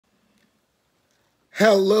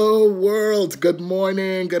Hello, world. Good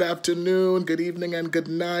morning, good afternoon, good evening, and good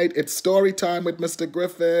night. It's story time with Mr.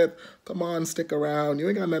 Griffith. Come on, stick around. You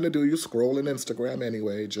ain't got nothing to do. You scrolling Instagram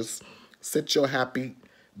anyway. Just sit your happy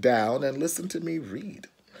down and listen to me read.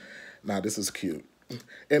 Now, this is cute.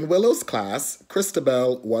 In Willow's class,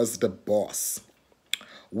 Christabel was the boss.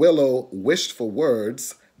 Willow wished for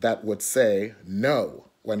words that would say no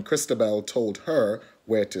when Christabel told her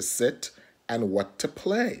where to sit and what to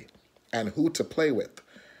play and who to play with.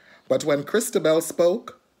 But when Christabel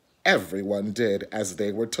spoke, everyone did as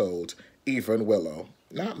they were told, even Willow.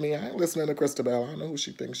 Not me, I ain't listening to Christabel. I don't know who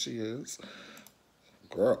she thinks she is.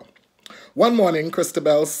 Girl. One morning,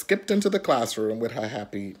 Christabel skipped into the classroom with her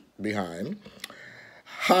happy behind,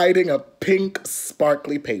 hiding a pink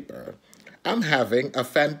sparkly paper. I'm having a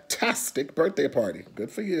fantastic birthday party.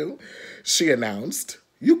 Good for you, she announced.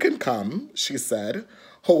 You can come, she said,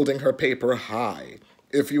 holding her paper high,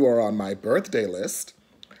 if you are on my birthday list.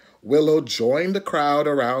 Willow joined the crowd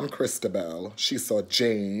around Christabel. She saw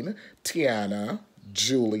Jane, Tiana,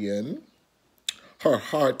 Julian. Her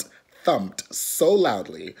heart thumped so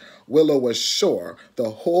loudly, Willow was sure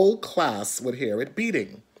the whole class would hear it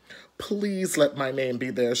beating. Please let my name be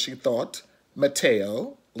there, she thought.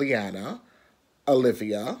 Mateo, Liana,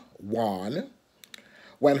 Olivia, Juan.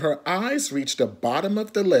 When her eyes reached the bottom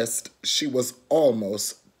of the list, she was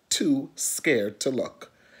almost too scared to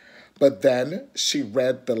look. But then she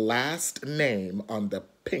read the last name on the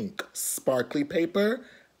pink sparkly paper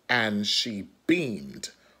and she beamed.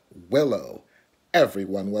 Willow.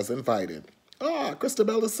 Everyone was invited. Ah,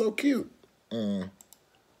 Christabel is so cute.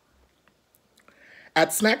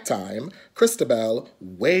 At snack time, Christabel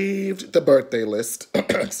waved the birthday list,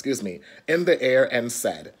 in the air and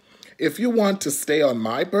said, if you want to stay on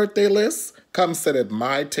my birthday list, come sit at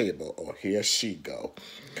my table. Oh, here she go.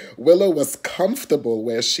 Willow was comfortable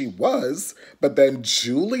where she was, but then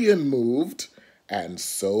Julian moved, and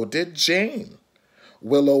so did Jane.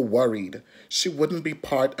 Willow worried she wouldn't be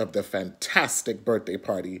part of the fantastic birthday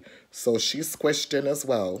party, so she squished in as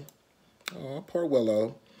well. Oh, poor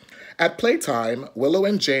Willow. At playtime, Willow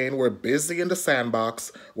and Jane were busy in the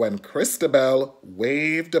sandbox when Christabel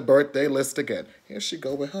waved the birthday list again. Here she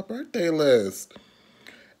go with her birthday list.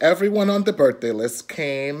 Everyone on the birthday list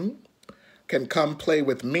can come play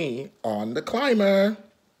with me on the climber.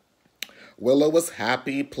 Willow was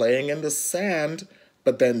happy playing in the sand,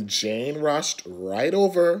 but then Jane rushed right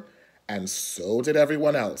over, and so did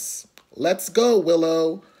everyone else. Let's go,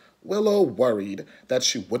 Willow. Willow worried that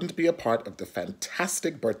she wouldn't be a part of the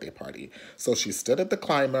fantastic birthday party, so she stood at the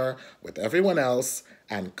climber with everyone else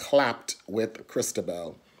and clapped with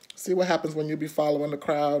Christabel. See what happens when you be following the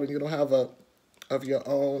crowd and you don't have a of your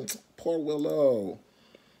own. Poor Willow.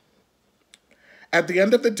 At the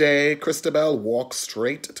end of the day, Christabel walked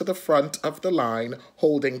straight to the front of the line,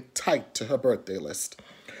 holding tight to her birthday list.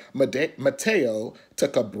 Mateo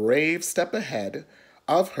took a brave step ahead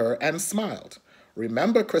of her and smiled.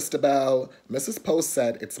 Remember, Christabel, Mrs. Post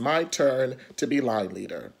said it's my turn to be line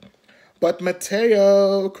leader. But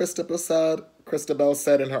Mateo, Christabel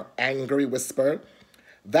said in her angry whisper.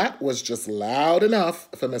 That was just loud enough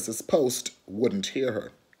for Mrs. Post wouldn't hear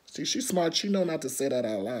her. See, she's smart. She know not to say that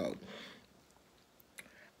out loud.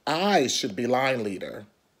 I should be line leader.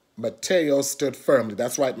 Mateo stood firmly.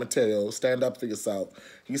 That's right, Mateo. Stand up for yourself.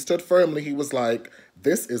 He stood firmly. He was like,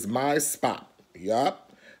 this is my spot.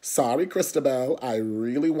 Yup. Sorry, Christabel. I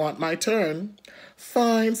really want my turn.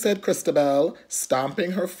 Fine, said Christabel,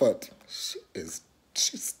 stomping her foot. She's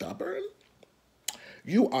stubborn.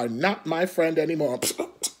 You are not my friend anymore.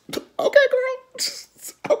 Okay, girl.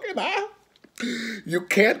 Okay, bye. You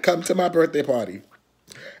can't come to my birthday party.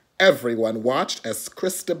 Everyone watched as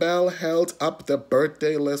Christabel held up the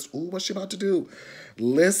birthday list. Ooh, what's she about to do?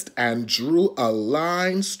 List and drew a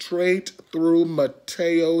line straight through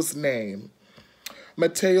Mateo's name.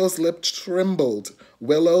 Mateo's lip trembled.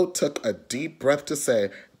 Willow took a deep breath to say,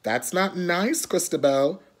 that's not nice,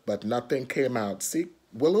 Christabel, but nothing came out. See,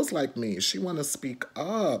 Willow's like me. She want to speak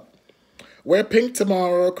up. Wear pink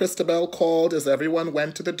tomorrow, Christabel called as everyone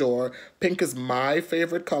went to the door. Pink is my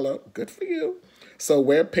favorite color. Good for you. So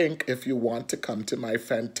wear pink if you want to come to my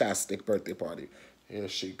fantastic birthday party. Here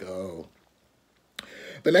she go.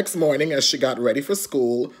 The next morning, as she got ready for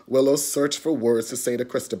school, Willow searched for words to say to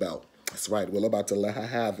Christabel. That's right, Willow about to let her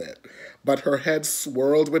have it. But her head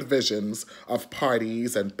swirled with visions of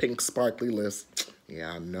parties and pink sparkly lists.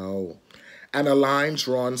 Yeah, I know. And a line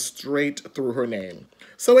drawn straight through her name.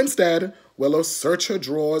 So instead, Willow searched her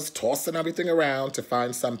drawers, tossing everything around to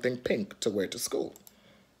find something pink to wear to school.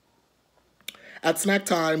 At snack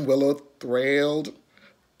time, Willow trailed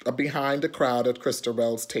behind the crowd at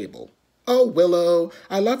Christabel's table. Oh, Willow,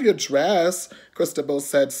 I love your dress, Christabel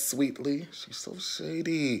said sweetly. She's so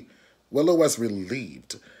shady. Willow was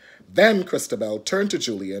relieved. Then Christabel turned to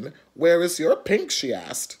Julian. Where is your pink, she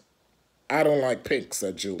asked. I don't like pink,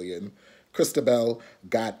 said Julian. Christabel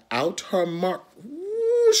got out her mark.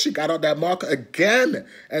 Ooh, she got out that marker again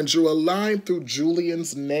and drew a line through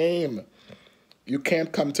Julian's name. You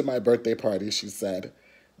can't come to my birthday party, she said.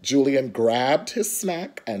 Julian grabbed his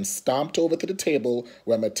snack and stomped over to the table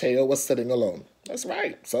where Mateo was sitting alone. That's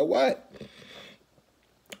right, so what?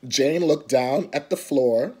 Jane looked down at the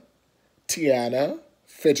floor. Tiana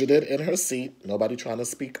fidgeted in her seat, nobody trying to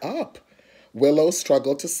speak up. Willow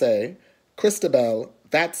struggled to say, Christabel,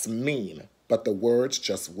 that's mean, but the words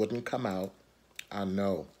just wouldn't come out. I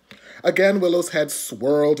know. Again, Willow's head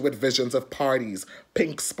swirled with visions of parties,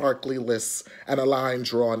 pink sparkly lists, and a line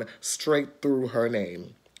drawn straight through her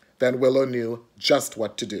name. Then Willow knew just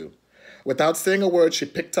what to do. Without saying a word, she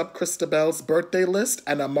picked up Christabel's birthday list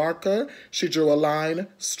and a marker. She drew a line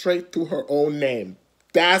straight through her own name.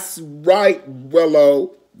 That's right,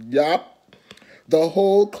 Willow. Yup. The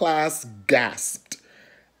whole class gasped.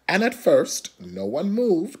 And at first, no one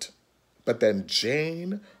moved. But then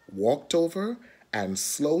Jane walked over and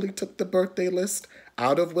slowly took the birthday list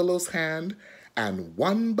out of Willow's hand, and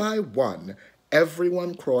one by one,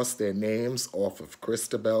 everyone crossed their names off of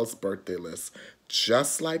Christabel's birthday list.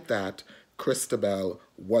 Just like that, Christabel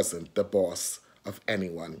wasn't the boss of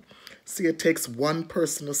anyone. See, it takes one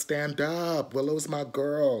person to stand up. Willow's my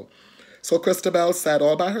girl. So Christabel sat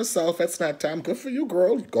all by herself at snack time. Good for you,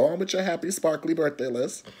 girl. Go on with your happy, sparkly birthday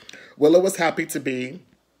list. Willow was happy to be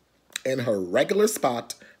in her regular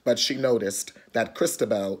spot, but she noticed that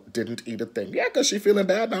Christabel didn't eat a thing. Yeah, because she's feeling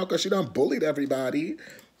bad now because she done bullied everybody.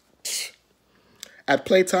 At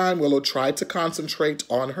playtime, Willow tried to concentrate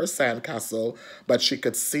on her sandcastle, but she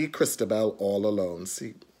could see Christabel all alone.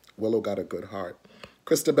 See, Willow got a good heart.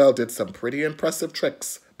 Christabel did some pretty impressive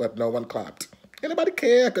tricks, but no one clapped. Anybody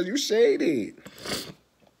care because you shady.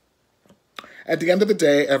 At the end of the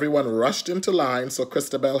day, everyone rushed into line, so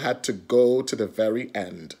Christabel had to go to the very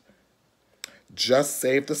end. Just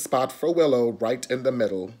saved the spot for Willow right in the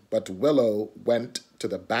middle, but Willow went to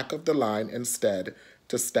the back of the line instead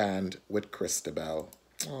to stand with Christabel.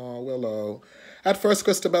 Oh, Willow. At first,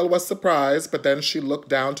 Christabel was surprised, but then she looked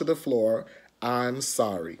down to the floor. I'm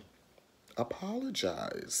sorry.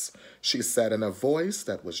 Apologize, she said in a voice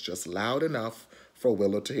that was just loud enough for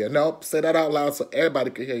Willow to hear. Nope, say that out loud so everybody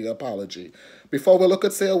could hear your apology. Before Willow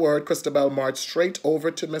could say a word, Christabel marched straight over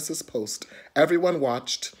to Mrs. Post. Everyone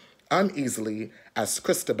watched uneasily as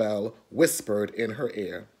Christabel whispered in her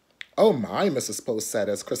ear. Oh my, Mrs. Post said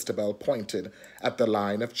as Christabel pointed at the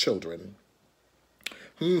line of children.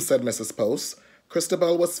 Said Mrs. Post.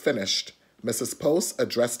 Christabel was finished. Mrs. Post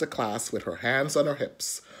addressed the class with her hands on her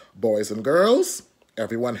hips. Boys and girls,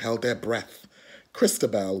 everyone held their breath.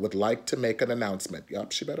 Christabel would like to make an announcement.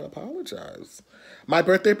 Yup, she better apologize. My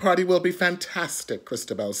birthday party will be fantastic,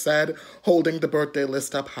 Christabel said, holding the birthday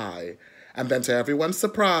list up high. And then to everyone's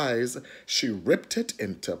surprise, she ripped it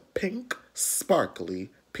into pink, sparkly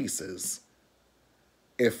pieces.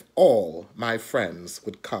 If all my friends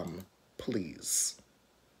would come, please.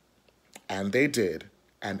 And they did,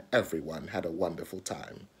 and everyone had a wonderful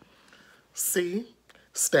time. See,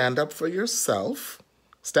 stand up for yourself,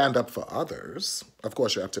 stand up for others. Of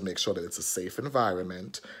course, you have to make sure that it's a safe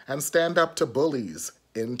environment, and stand up to bullies,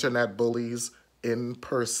 internet bullies,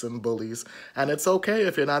 in-person bullies. And it's okay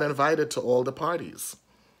if you're not invited to all the parties.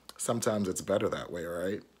 Sometimes it's better that way,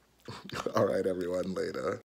 right? All right, everyone, later.